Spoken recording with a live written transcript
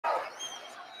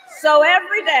So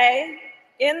every day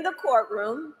in the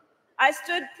courtroom, I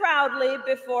stood proudly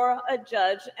before a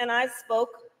judge and I spoke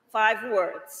 5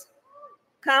 words: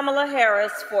 Kamala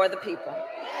Harris for the people.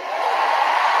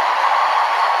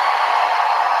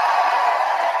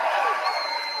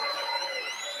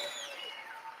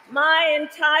 My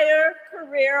entire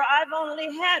career, I've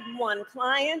only had one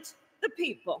client: the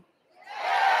people.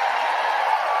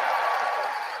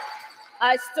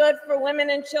 I stood for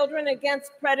women and children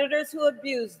against predators who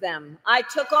abused them. I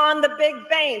took on the big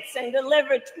banks and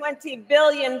delivered $20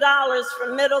 billion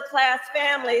for middle-class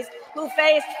families who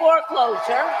faced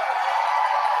foreclosure.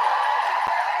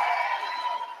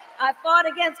 I fought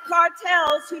against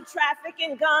cartels who traffic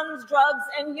in guns, drugs,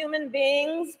 and human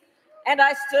beings. And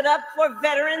I stood up for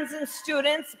veterans and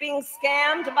students being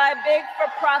scammed by big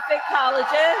for-profit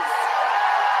colleges,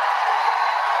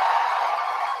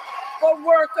 for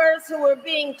workers who were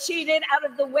being cheated out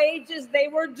of the wages they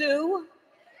were due,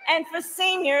 and for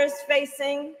seniors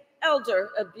facing elder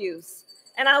abuse.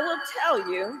 And I will tell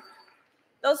you,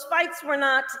 those fights were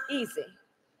not easy.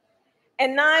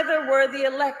 And neither were the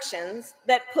elections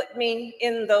that put me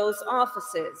in those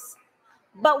offices.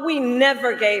 But we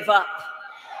never gave up,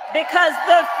 because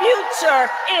the future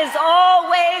is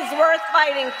always worth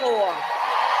fighting for.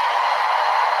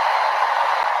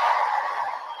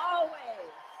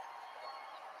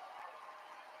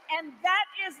 And that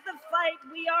is the fight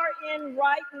we are in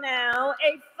right now,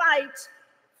 a fight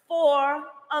for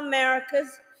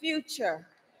America's future.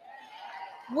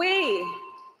 We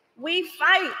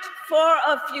fight for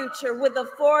a future with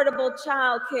affordable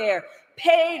childcare,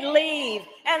 paid leave,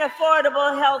 and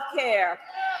affordable health care.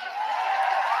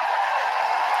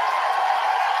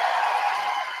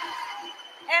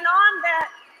 And on that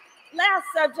last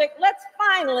subject, let's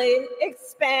finally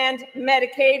expand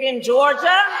Medicaid in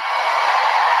Georgia,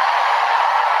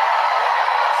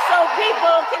 so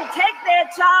people can take their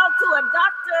child to a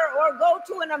doctor or go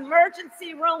to an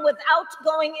emergency room without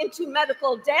going into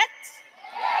medical debt.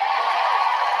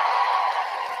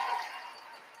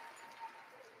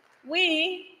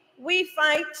 We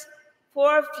fight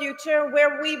for a future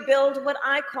where we build what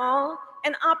I call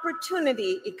an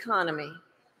opportunity economy,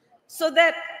 so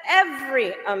that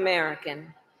every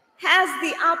American has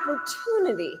the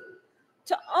opportunity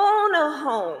to own a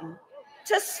home,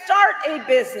 to start a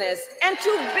business, and to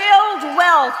build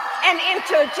wealth and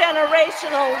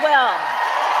intergenerational wealth.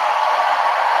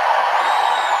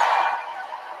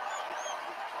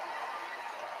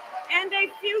 And a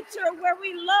future where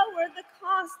we lower the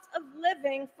cost of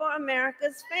living for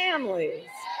America's families.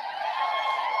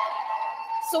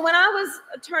 So when I was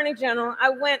Attorney General, I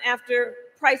went after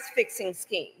price-fixing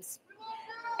schemes.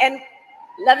 And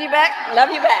love you back, love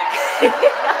you back.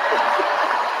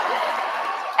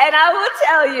 And I will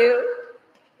tell you,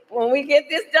 when we get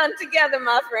this done together,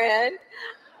 my friend,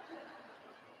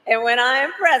 and when I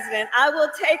am president, I will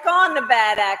take on the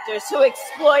bad actors who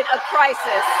exploit a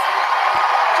crisis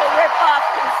to rip off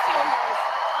consumers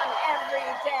on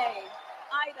everyday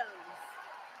items.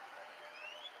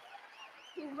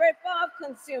 To rip off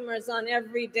consumers on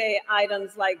everyday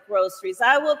items like groceries.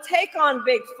 I will take on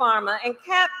Big Pharma and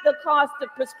cap the cost of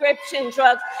prescription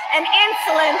drugs and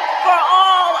insulin for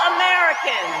all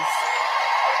Americans.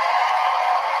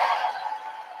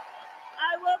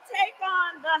 I will take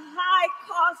on the high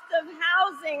cost of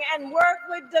housing and work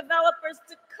with developers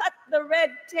to cut the red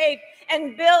tape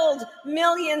and build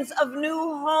millions of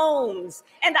new homes.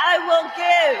 And I will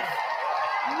give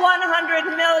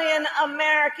 100 million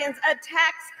Americans a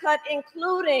tax cut,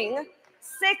 including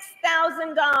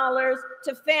 $6,000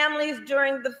 to families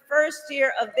during the first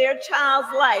year of their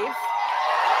child's life,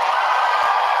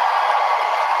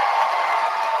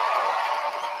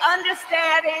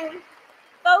 understanding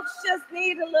folks just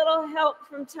need a little help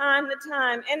from time to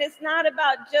time. And it's not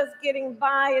about just getting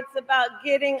by, it's about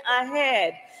getting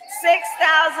ahead.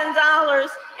 $6,000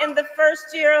 in the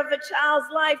first year of a child's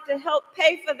life to help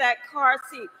pay for that car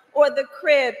seat or the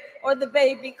crib or the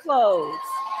baby clothes.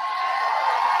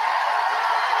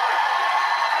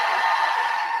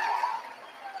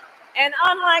 And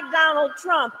unlike Donald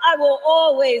Trump, I will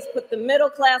always put the middle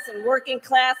class and working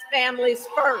class families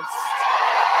first.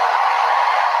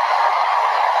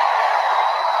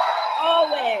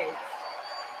 Always.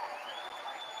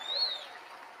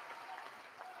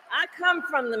 I come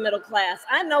from the middle class.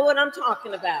 I know what I'm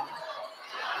talking about.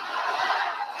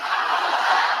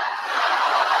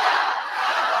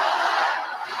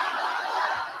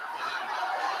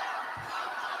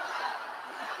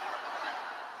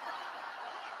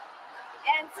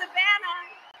 And Savannah,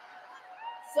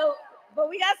 but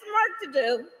we got some work to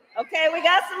do, okay? We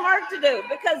got some work to do,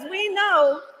 because we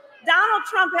know Donald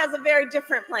Trump has a very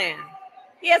different plan.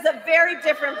 He has a very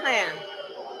different plan.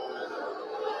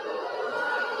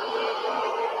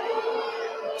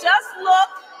 Just look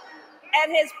at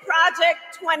his Project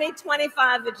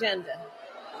 2025 agenda.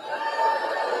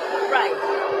 Right.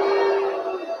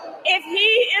 If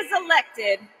he is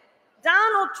elected,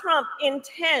 Donald Trump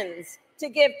intends to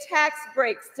give tax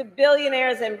breaks to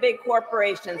billionaires and big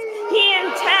corporations. He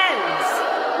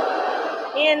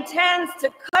intends to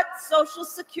cut Social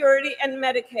Security and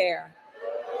Medicare.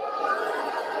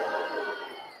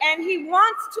 And he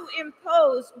wants to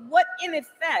impose what, in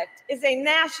effect, is a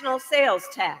national sales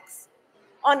tax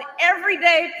on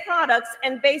everyday products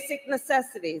and basic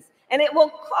necessities. And it will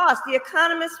cost, the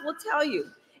economists will tell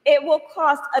you, it will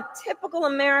cost a typical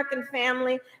American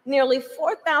family nearly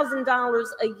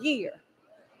 $4,000 a year.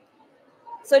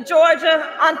 So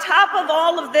Georgia, on top of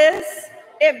all of this,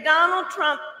 if Donald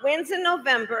Trump wins in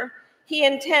November, he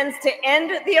intends to end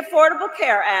the Affordable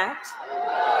Care Act,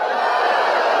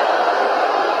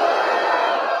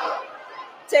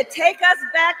 to take us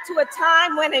back to a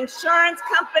time when insurance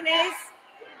companies,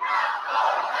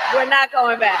 we're not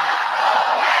going back.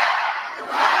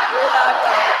 We're not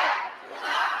going.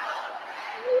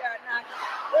 We are not.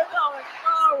 We're going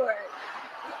forward.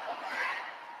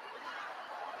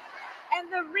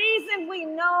 And the reason we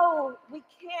know we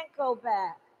can't go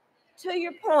back, to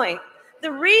your point,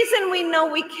 the reason we know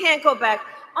we can't go back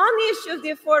on the issue of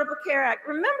the Affordable Care Act,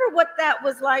 remember what that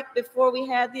was like before we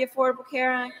had the Affordable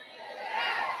Care Act?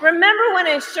 Remember when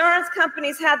insurance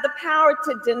companies had the power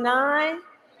to deny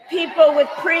people with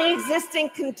pre-existing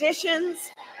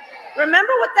conditions?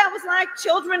 Remember what that was like?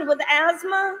 Children with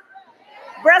asthma,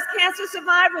 breast cancer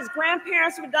survivors,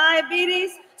 grandparents with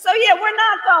diabetes. So yeah, we're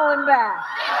not going back.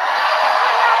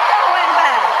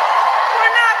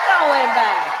 We're not going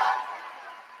back.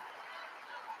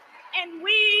 And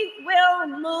we will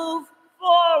move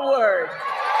forward.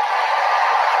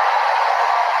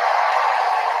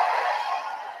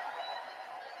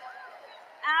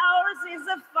 Ours is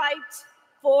a fight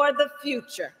for the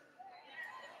future.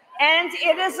 And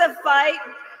it is a fight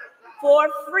for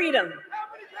freedom.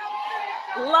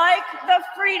 Like the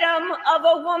freedom of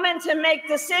a woman to make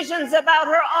decisions about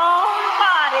her own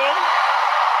body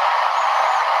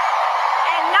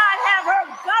and not have her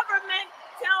government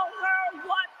tell her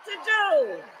what to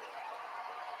do.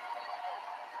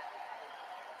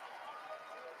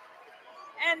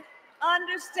 And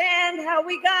understand how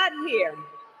we got here.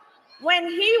 When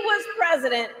he was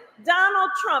president,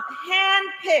 Donald Trump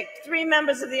handpicked 3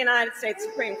 members of the United States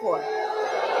Supreme Court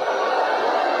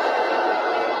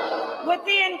with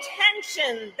the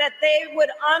intention that they would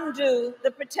undo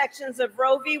the protections of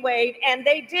Roe v. Wade, and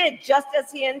they did just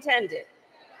as he intended.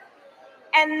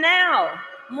 And now,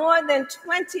 more than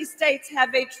 20 states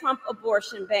have a Trump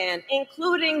abortion ban,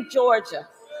 including Georgia.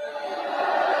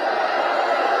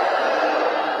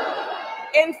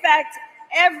 In fact,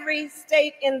 every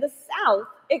state in the South,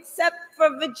 except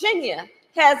for Virginia,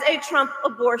 has a Trump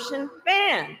abortion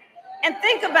ban. And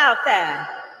think about that.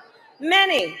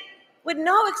 Many, with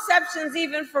no exceptions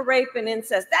even for rape and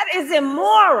incest. That is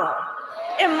immoral.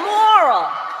 Immoral.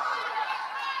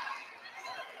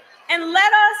 And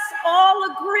let us all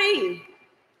agree,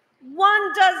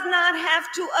 one does not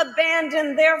have to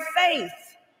abandon their faith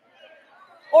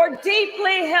or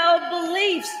deeply held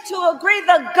beliefs to agree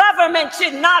the government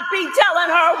should not be telling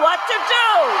her what to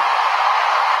do.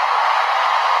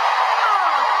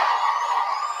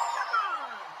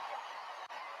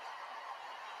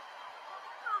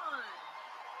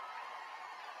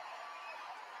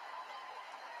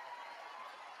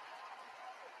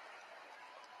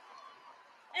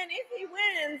 And if he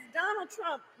wins, Donald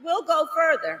Trump will go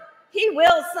further. He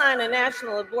will sign a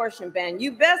national abortion ban,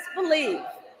 you best believe.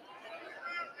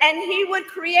 And he would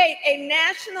create a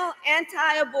national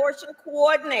anti-abortion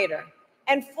coordinator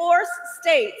and force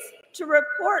states to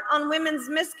report on women's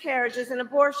miscarriages and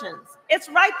abortions. It's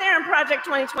right there in Project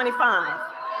 2025.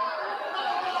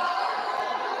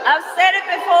 I've said it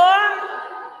before,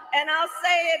 and I'll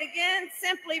say it again.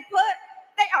 Simply put,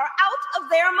 they are out of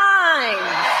their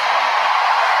minds.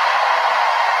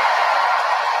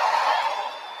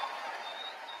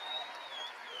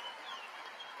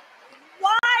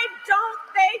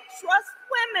 Trust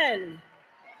women.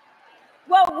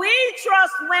 Well, we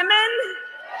trust women.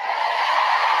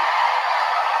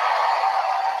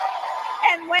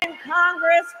 And when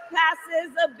Congress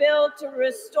passes a bill to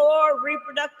restore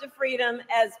reproductive freedom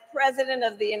as President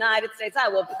of the United States, I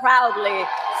will proudly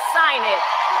sign it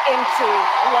into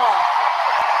law.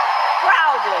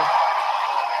 Proudly.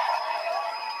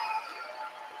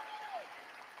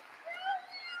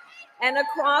 And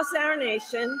across our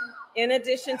nation, In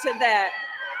addition to that,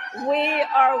 we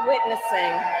are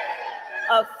witnessing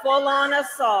a full-on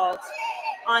assault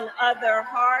on other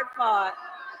hard-fought,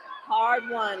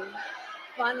 hard-won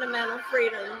fundamental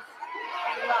freedoms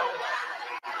and rights.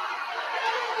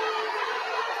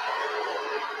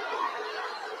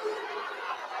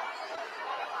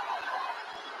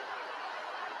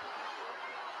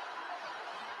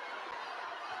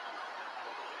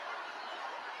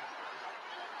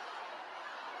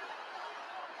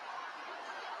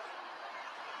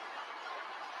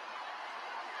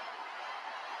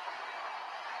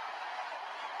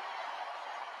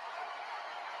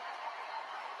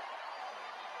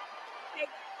 Hey,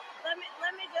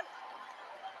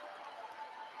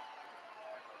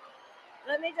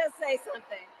 let me just say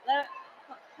something.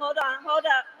 Hold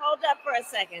up for a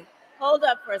second. Hold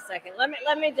up for a second.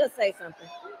 Let me just say something.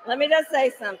 Let me just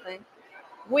say something.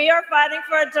 We are fighting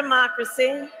for a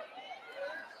democracy.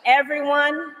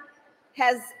 Everyone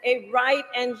has a right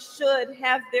and should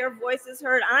have their voices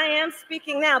heard. I am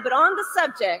speaking now, but on the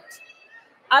subject,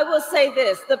 I will say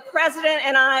this. The president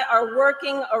and I are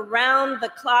working around the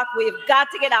clock. We've got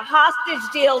to get a hostage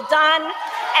deal done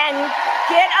and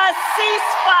get a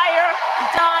ceasefire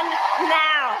done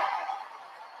now.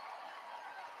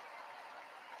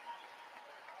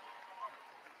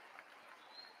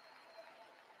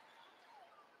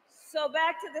 So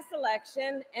back to this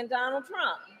election and Donald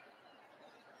Trump.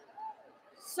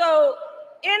 So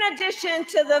in addition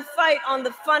to the fight on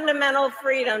the fundamental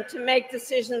freedom to make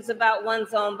decisions about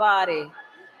one's own body,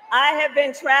 I have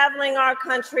been traveling our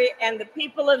country, and the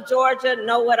people of Georgia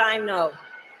know what I know.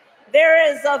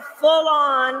 There is a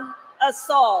full-on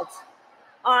assault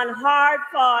on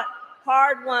hard-fought,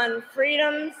 hard-won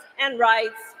freedoms and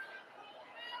rights,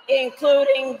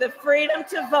 including the freedom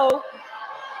to vote,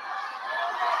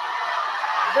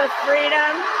 the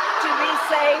freedom to be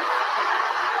safe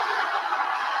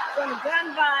from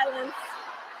gun violence,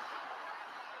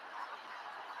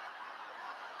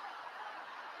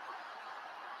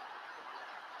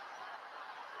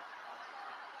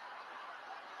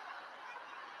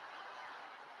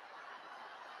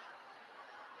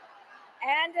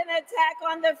 and an attack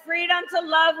on the freedom to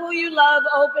love who you love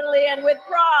openly and with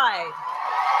pride.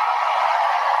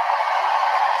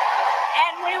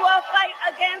 And we will fight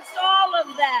against all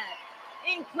of that,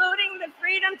 including the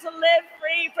freedom to live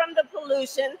free from the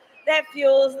pollution that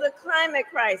fuels the climate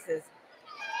crisis.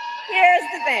 Here's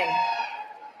the thing.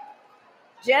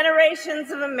 Generations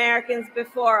of Americans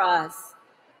before us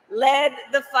led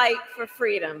the fight for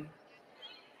freedom.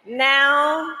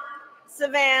 Now,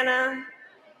 Savannah,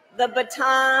 the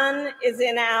baton is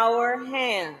in our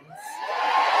hands.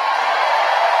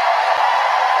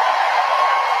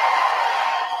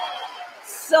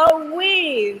 So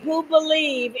we who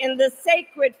believe in the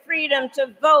sacred freedom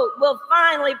to vote will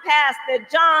finally pass the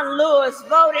John Lewis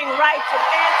Voting Rights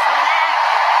Advancement Act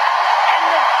and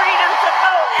the Freedom to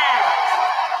Vote Act.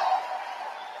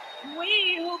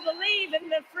 We who believe in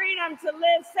the freedom to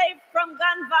live safe from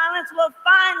gun violence will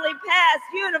finally pass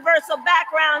universal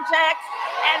background checks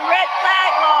and red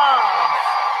flag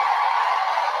laws.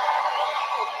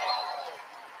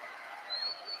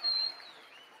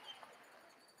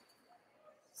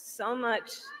 So much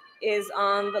is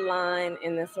on the line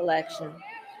in this election.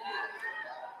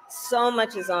 So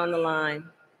much is on the line.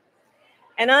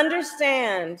 And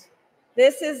understand,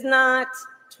 this is not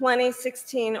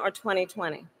 2016 or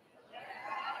 2020.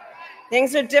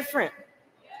 Things are different.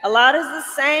 A lot is the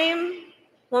same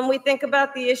when we think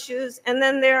about the issues, and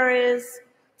then there is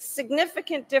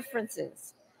significant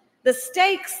differences. The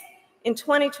stakes in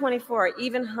 2024 are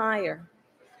even higher,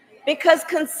 because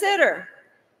consider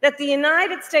that the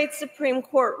United States Supreme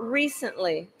Court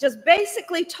recently just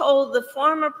basically told the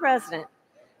former president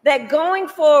that going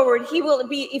forward, he will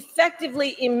be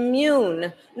effectively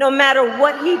immune no matter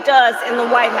what he does in the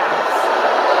White House.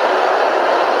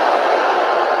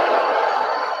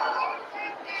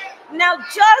 Now,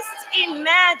 just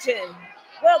imagine,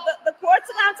 well, the courts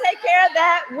are gonna take care of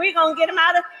that. We're gonna get them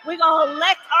out of, we're gonna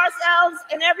elect ourselves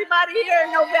and everybody here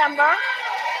in November.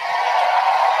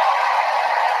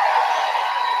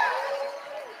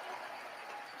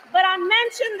 But I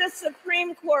mentioned the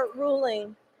Supreme Court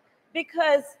ruling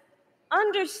because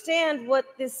understand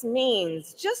what this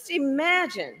means. Just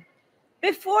imagine,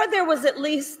 before there was at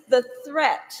least the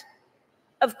threat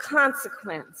of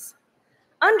consequence,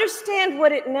 understand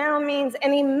what it now means,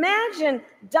 and imagine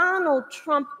Donald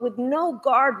Trump with no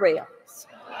guardrails.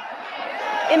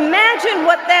 Imagine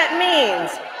what that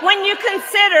means when you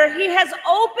consider he has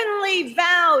openly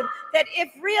vowed that if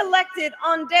reelected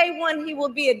on day one, he will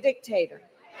be a dictator.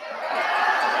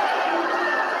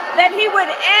 That he would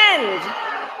end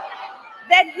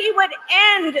that he would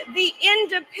end the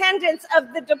independence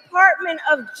of the Department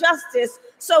of Justice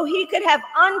so he could have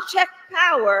unchecked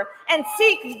power and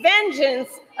seek vengeance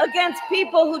against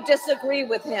people who disagree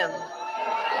with him.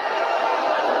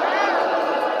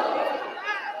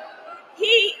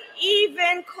 He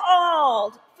even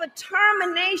called for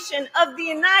termination of the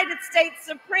United States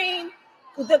Supreme,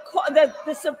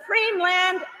 the supreme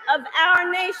land of our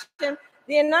nation,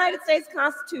 the United States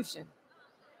Constitution.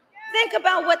 Think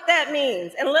about what that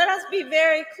means, and let us be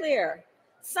very clear.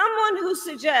 Someone who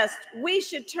suggests we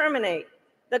should terminate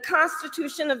the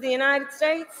Constitution of the United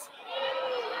States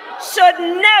should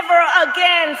never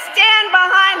again stand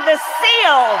behind the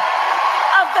seal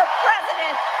of the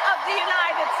President of the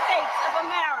United States of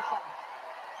America.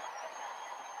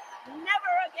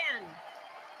 Never again.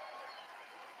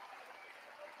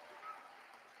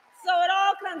 So it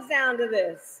all comes down to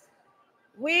this.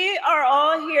 We are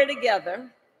all here together,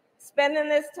 spending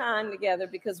this time together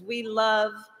because we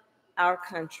love our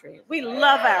country. We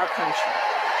love our country.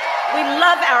 We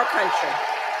love our country.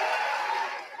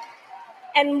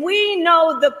 And we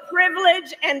know the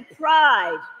privilege and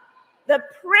pride that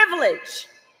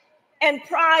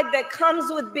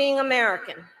comes with being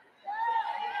American.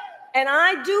 And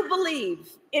I do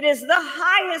believe it is the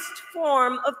highest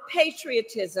form of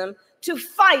patriotism to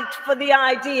fight for the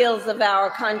ideals of our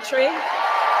country.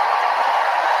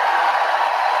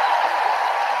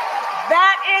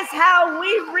 That is how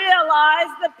we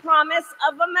realize the promise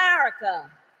of America.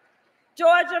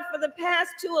 Georgia, for the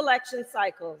past 2 election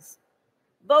cycles,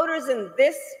 voters in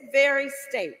this very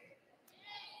state,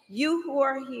 you who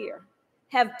are here,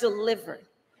 have delivered.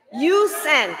 You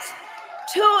sent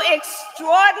 2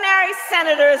 extraordinary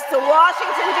senators to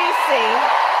Washington, D.C.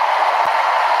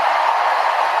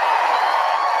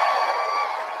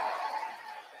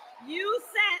 You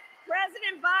sent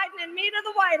President Biden and me to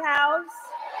the White House.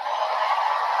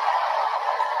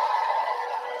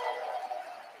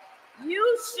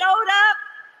 You showed up,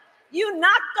 you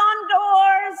knocked on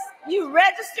doors, you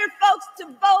registered folks to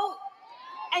vote,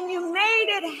 and you made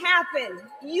it happen.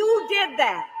 You did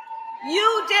that.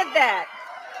 You did that.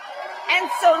 And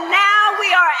so now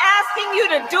we are asking you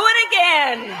to do it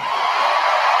again.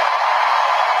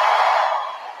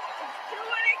 Let's do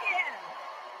it again.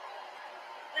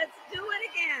 Let's do it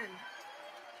again.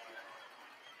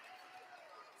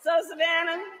 So,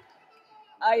 Savannah,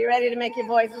 are you ready to make your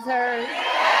voices heard?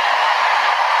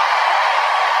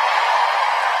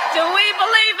 Do we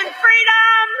believe in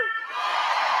freedom?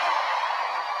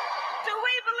 Do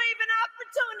we believe in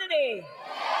opportunity?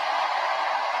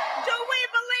 Do we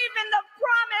believe in the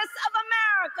promise of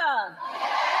America?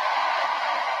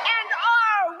 And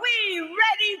are we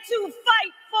ready to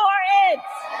fight for it?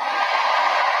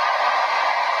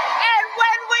 And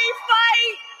when we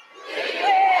fight,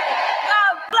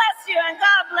 God bless you and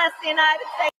God bless the United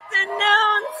States. Good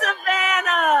afternoon,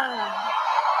 Savannah.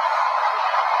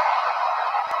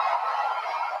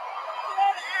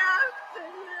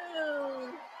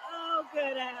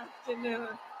 Good afternoon.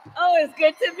 Oh, it's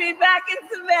good to be back in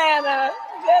Savannah.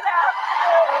 Good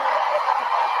afternoon.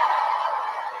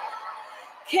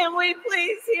 Can we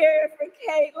please hear for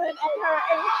Caitlin and her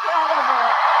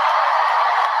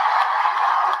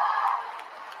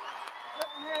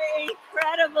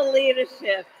incredible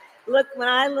leadership. Look, when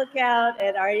I look out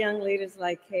at our young leaders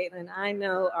like Caitlin, I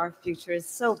know our future is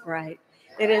so bright.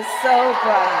 It is so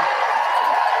bright.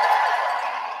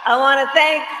 I want to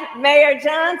thank Mayor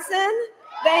Johnson.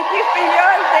 Thank you for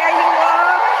yours. There you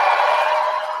are.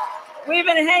 We've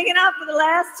been hanging out for the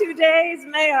last 2 days.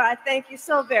 Mayor, I thank you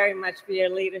so very much for your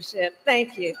leadership.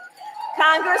 Thank you.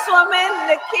 Congresswoman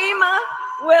Nikema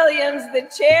Williams, the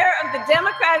chair of the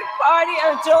Democratic Party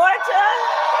of Georgia,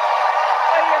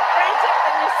 for your friendship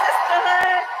and your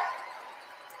sisterhood.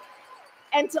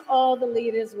 And to all the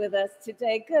leaders with us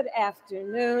today, good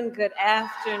afternoon, good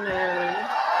afternoon.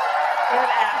 Good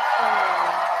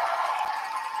afternoon.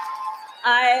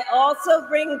 I also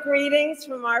bring greetings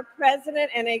from our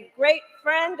president and a great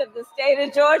friend of the state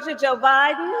of Georgia, Joe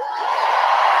Biden.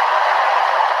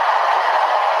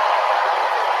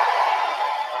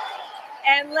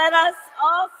 And let us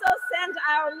also send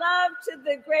our love to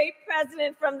the great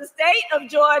president from the state of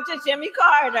Georgia, Jimmy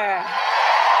Carter.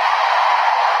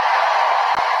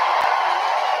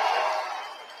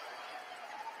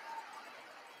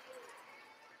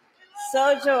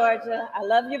 So, Georgia, I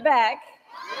love you back.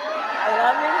 I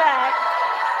love you back.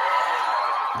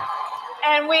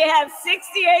 And we have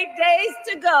 68 days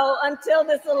to go until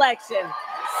this election.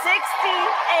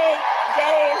 68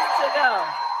 days to go.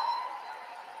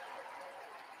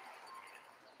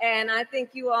 And I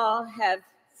think you all have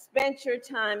spent your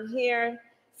time here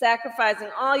sacrificing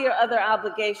all your other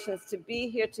obligations to be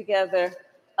here together,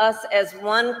 us as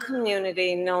one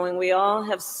community, knowing we all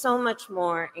have so much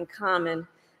more in common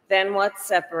than what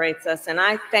separates us. And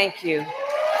I thank you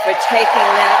for taking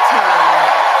that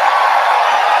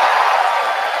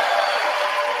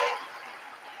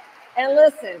time. And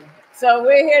listen, so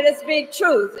we're here to speak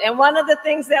truth. And one of the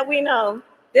things that we know,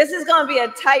 this is going to be a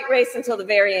tight race until the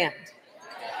very end,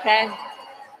 okay?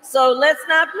 So let's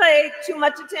not pay too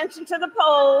much attention to the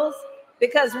polls,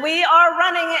 because we are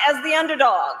running as the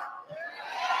underdog,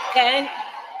 okay?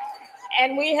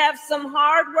 And we have some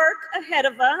hard work ahead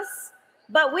of us,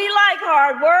 but we like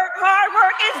hard work. Hard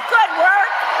work is good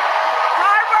work.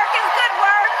 Hard work is good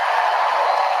work.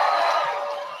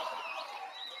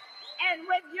 And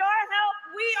with your help,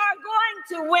 we are going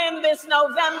to win this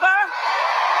November.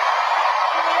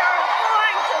 We are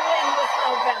going to win this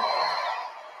November.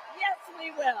 Yes,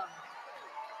 we will.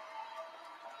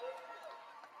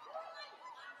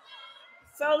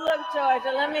 So look,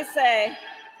 Georgia, let me say,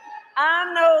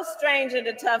 I'm no stranger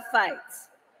to tough fights.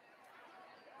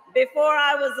 Before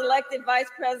I was elected vice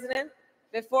president,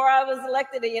 before I was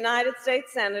elected a United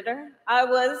States senator, I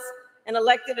was an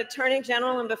elected attorney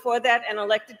general, and before that, an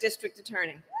elected district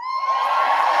attorney.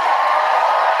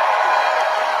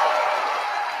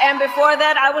 And before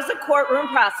that, I was a courtroom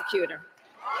prosecutor.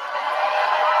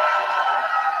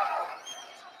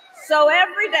 So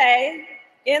every day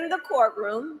in the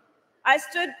courtroom, I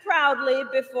stood proudly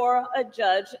before a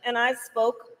judge and I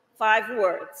spoke 5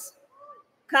 words: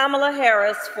 Kamala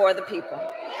Harris for the people.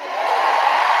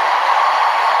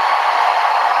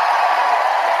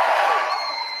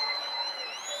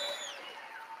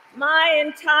 My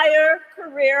entire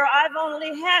career, I've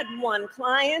only had one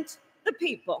client: the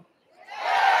people.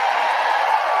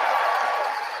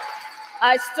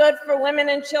 I stood for women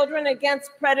and children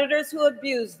against predators who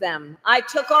abused them. I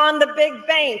took on the big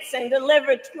banks and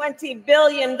delivered $20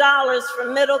 billion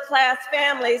from middle-class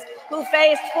families who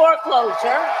faced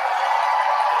foreclosure.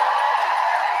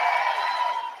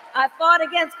 I fought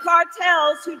against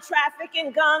cartels who traffic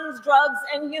in guns, drugs,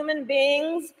 and human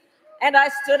beings. And I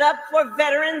stood up for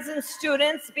veterans and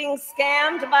students being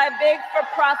scammed by big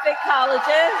for-profit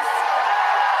colleges.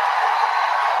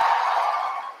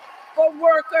 For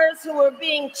workers who were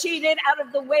being cheated out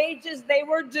of the wages they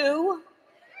were due,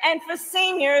 and for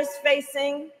seniors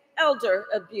facing elder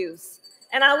abuse.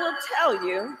 And I will tell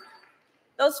you,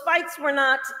 those fights were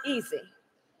not easy.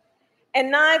 And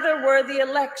neither were the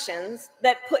elections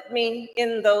that put me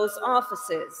in those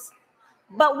offices.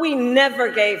 But we never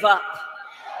gave up,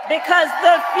 because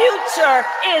the future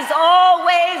is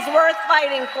always worth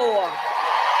fighting for.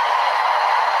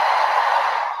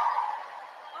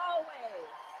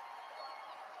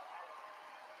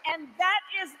 And that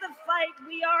is the fight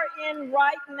we are in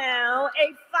right now,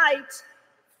 a fight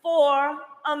for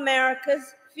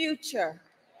America's future.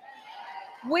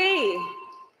 We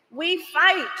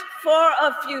fight for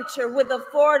a future with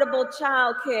affordable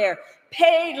childcare,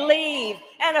 paid leave,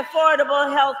 and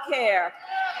affordable health care.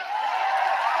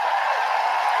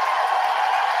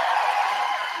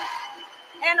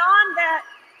 And on that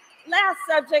last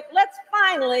subject, let's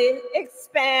finally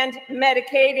expand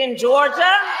Medicaid in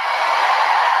Georgia,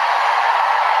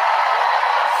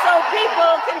 so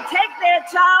people can take their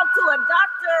child to a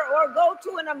doctor or go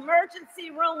to an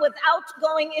emergency room without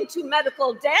going into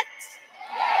medical debt.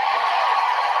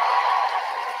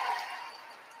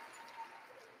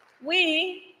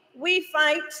 We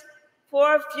fight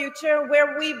for a future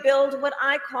where we build what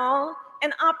I call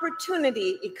an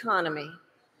opportunity economy,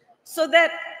 so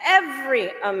that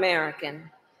every American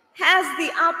has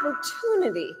the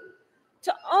opportunity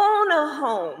to own a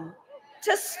home,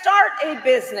 to start a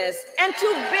business, and to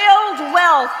build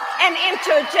wealth and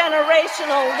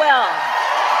intergenerational wealth.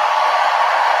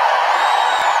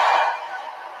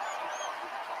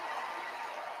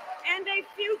 And a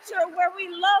future where we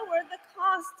lower the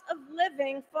cost of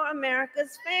living for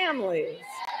America's families.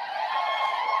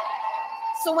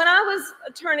 So when I was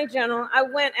Attorney General, I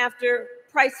went after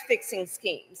price-fixing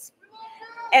schemes.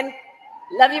 And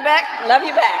love you back, love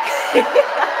you back.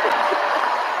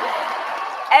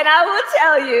 And I will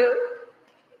tell you,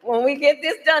 when we get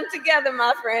this done together,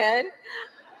 my friend,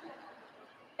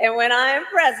 and when I am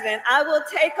president, I will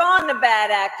take on the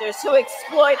bad actors who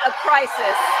exploit a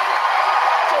crisis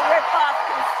to rip off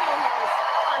consumers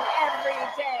on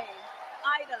everyday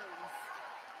items.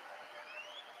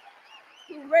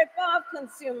 To rip off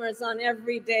consumers on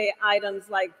everyday items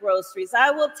like groceries.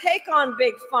 I will take on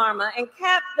Big Pharma and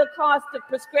cap the cost of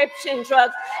prescription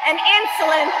drugs and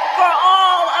insulin for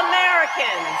all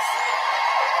Americans.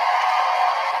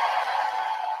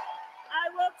 I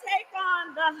will take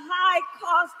on the high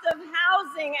cost cost of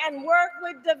housing and work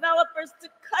with developers to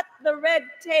cut the red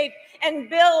tape and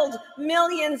build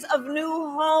millions of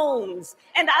new homes.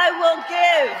 And I will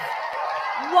give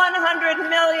 100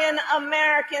 million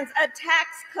Americans a tax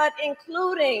cut,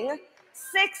 including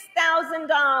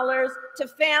 $6,000 to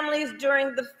families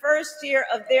during the first year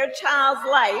of their child's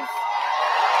life.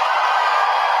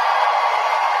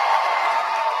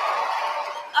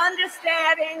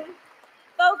 Understanding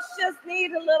folks just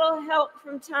need a little help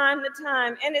from time to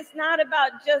time, and it's not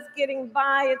about just getting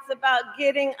by, it's about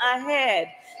getting ahead.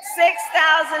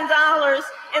 $6,000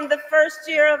 in the first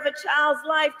year of a child's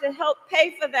life to help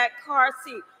pay for that car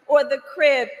seat or the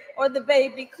crib or the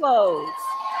baby clothes.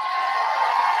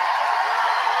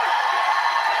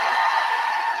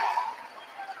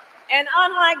 And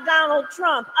unlike Donald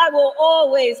Trump, I will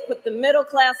always put the middle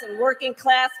class and working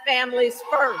class families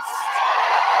first.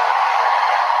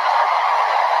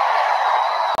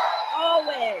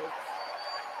 Always.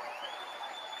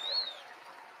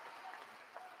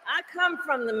 I come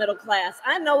from the middle class.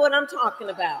 I know what I'm talking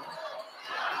about.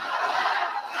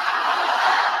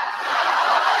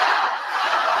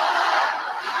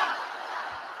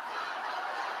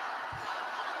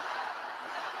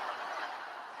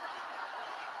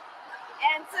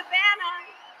 And Savannah,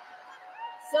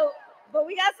 but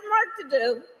we got some work to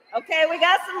do, okay? We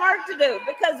got some work to do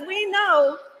because we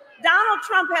know Donald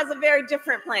Trump has a very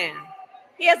different plan.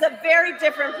 He has a very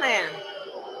different plan.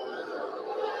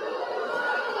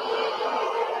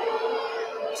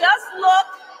 Just look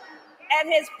at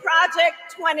his Project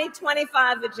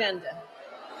 2025 agenda.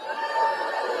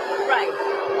 Right.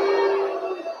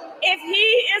 If he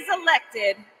is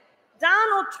elected,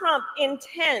 Donald Trump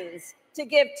intends to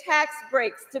give tax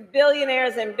breaks to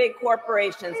billionaires and big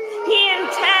corporations. He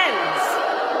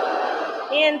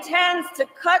intends to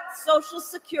cut Social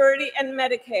Security and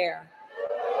Medicare.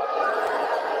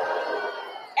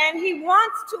 And he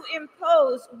wants to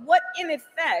impose what in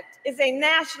effect is a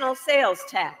national sales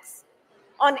tax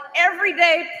on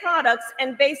everyday products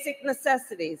and basic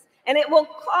necessities. And it will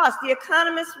cost, the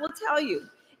economists will tell you,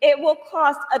 it will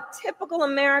cost a typical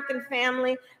American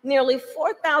family nearly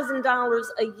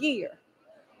 $4,000 a year.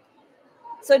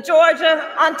 So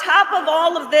Georgia, on top of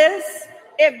all of this,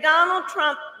 if Donald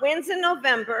Trump wins in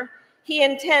November, he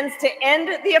intends to end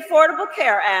the Affordable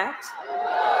Care Act,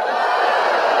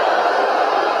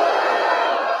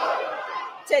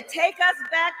 to take us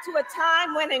back to a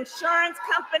time when insurance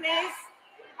companies,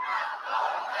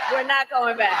 we're not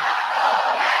going back.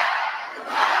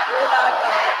 We're not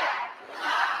going.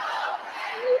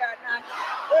 We are not.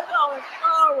 We're going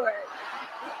forward.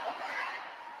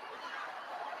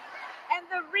 And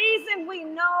the reason we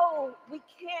know we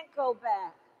can't go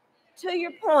back, to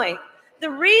your point, the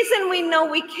reason we know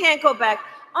we can't go back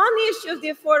on the issue of the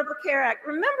Affordable Care Act,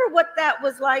 remember what that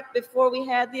was like before we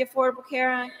had the Affordable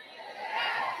Care Act?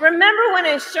 Remember when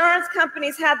insurance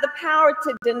companies had the power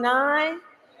to deny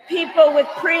people with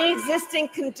pre-existing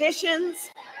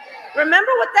conditions?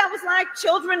 Remember what that was like?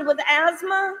 Children with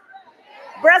asthma,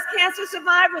 breast cancer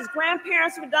survivors,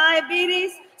 grandparents with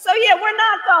diabetes. So yeah, we're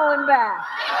not going back.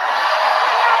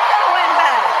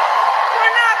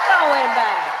 We're not going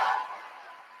back.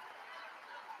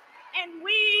 And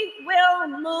we will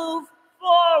move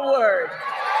forward.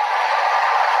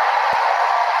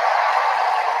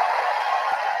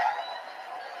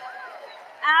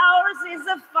 Ours is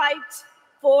a fight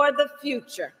for the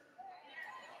future.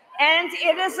 And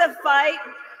it is a fight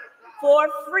for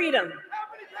freedom.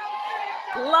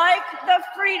 Like the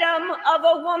freedom of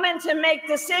a woman to make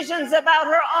decisions about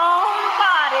her own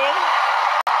body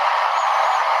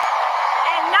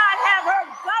and not have her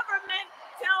government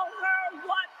tell her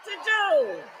what to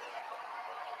do.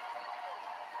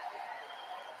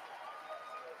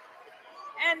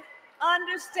 And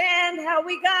understand how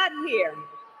we got here.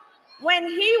 When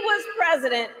he was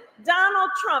president,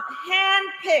 Donald Trump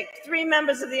handpicked 3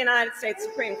 members of the United States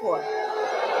Supreme Court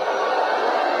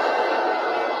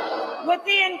with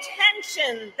the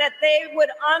intention that they would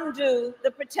undo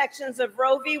the protections of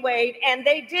Roe v. Wade, and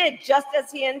they did just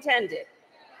as he intended.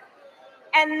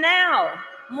 And now,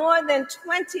 more than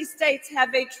 20 states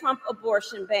have a Trump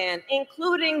abortion ban,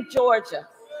 including Georgia.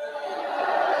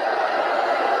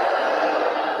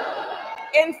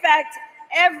 In fact,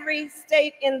 every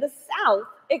state in the South,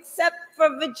 except for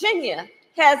Virginia,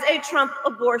 has a Trump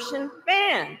abortion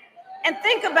ban. And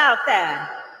think about that.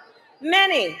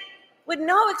 Many, with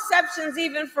no exceptions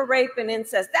even for rape and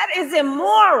incest. That is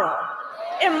immoral.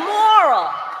 Immoral.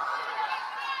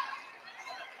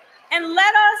 And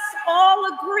let us all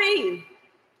agree,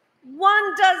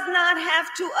 one does not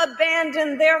have to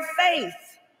abandon their faith.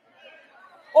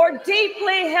 or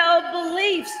deeply held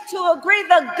beliefs to agree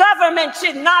the government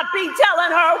should not be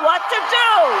telling her what to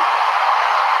do.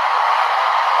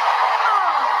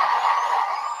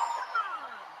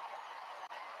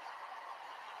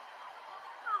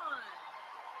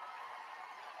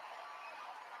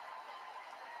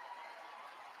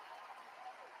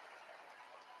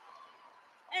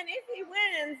 And if he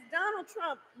wins, Donald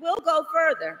Trump will go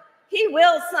further. He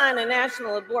will sign a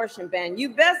national abortion ban, you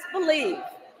best believe.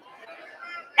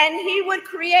 And he would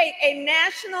create a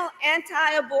national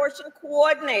anti-abortion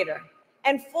coordinator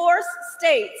and force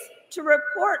states to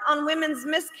report on women's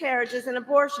miscarriages and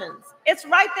abortions. It's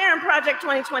right there in Project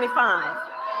 2025.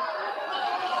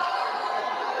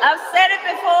 I've said it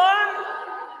before,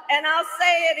 and I'll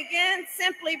say it again.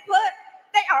 Simply put,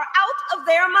 they are out of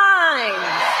their minds.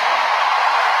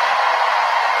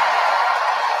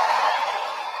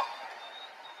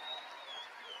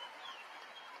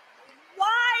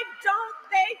 Why don't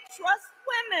they trust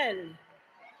women?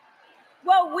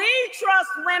 Well, we trust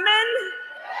women.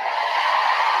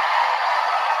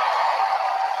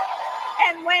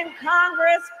 And when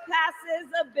Congress passes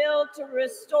a bill to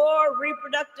restore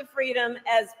reproductive freedom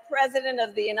as President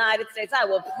of the United States, I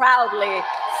will proudly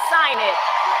sign it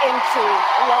into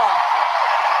law.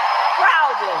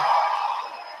 Proudly.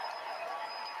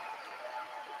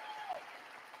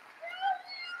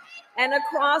 And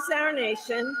across our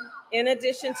nation, in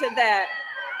addition to that,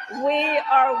 we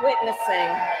are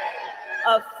witnessing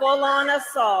a full-on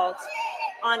assault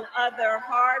on other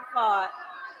hard-fought,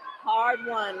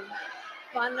 hard-won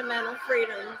fundamental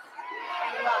freedoms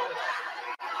and rights.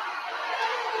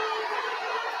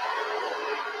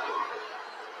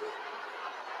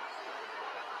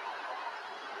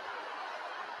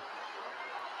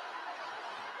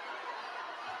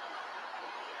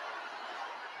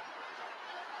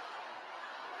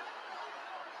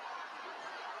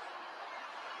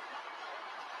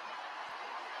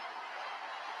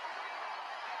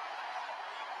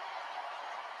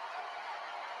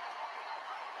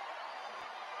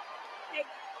 Hey,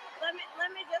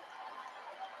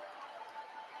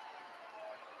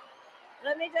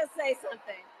 let me just say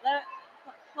something.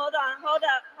 Hold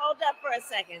up for a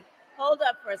second. Hold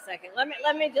up for a second.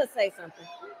 Let me just say something.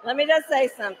 Let me just say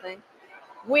something.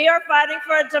 We are fighting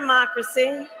for a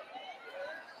democracy.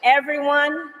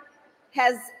 Everyone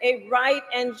has a right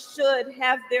and should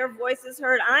have their voices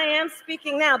heard. I am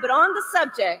speaking now, but on the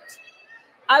subject,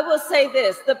 I will say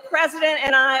this. The president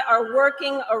and I are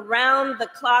working around the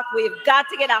clock. We've got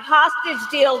to get a hostage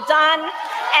deal done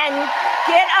and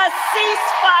get a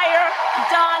ceasefire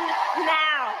done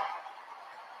now.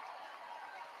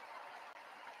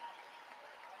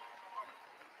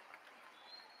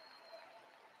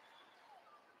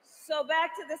 So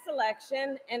back to this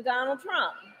election and Donald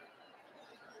Trump.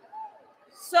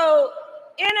 So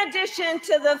in addition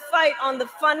to the fight on the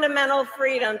fundamental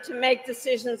freedom to make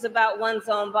decisions about one's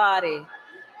own body,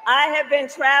 I have been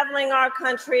traveling our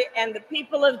country, and the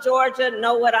people of Georgia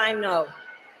know what I know.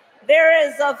 There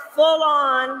is a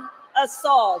full-on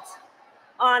assault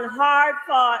on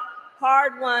hard-fought,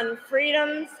 hard-won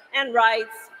freedoms and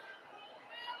rights,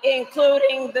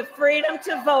 including the freedom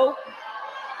to vote,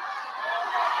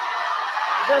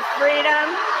 the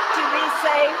freedom to be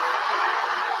safe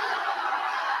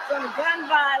from gun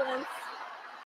violence,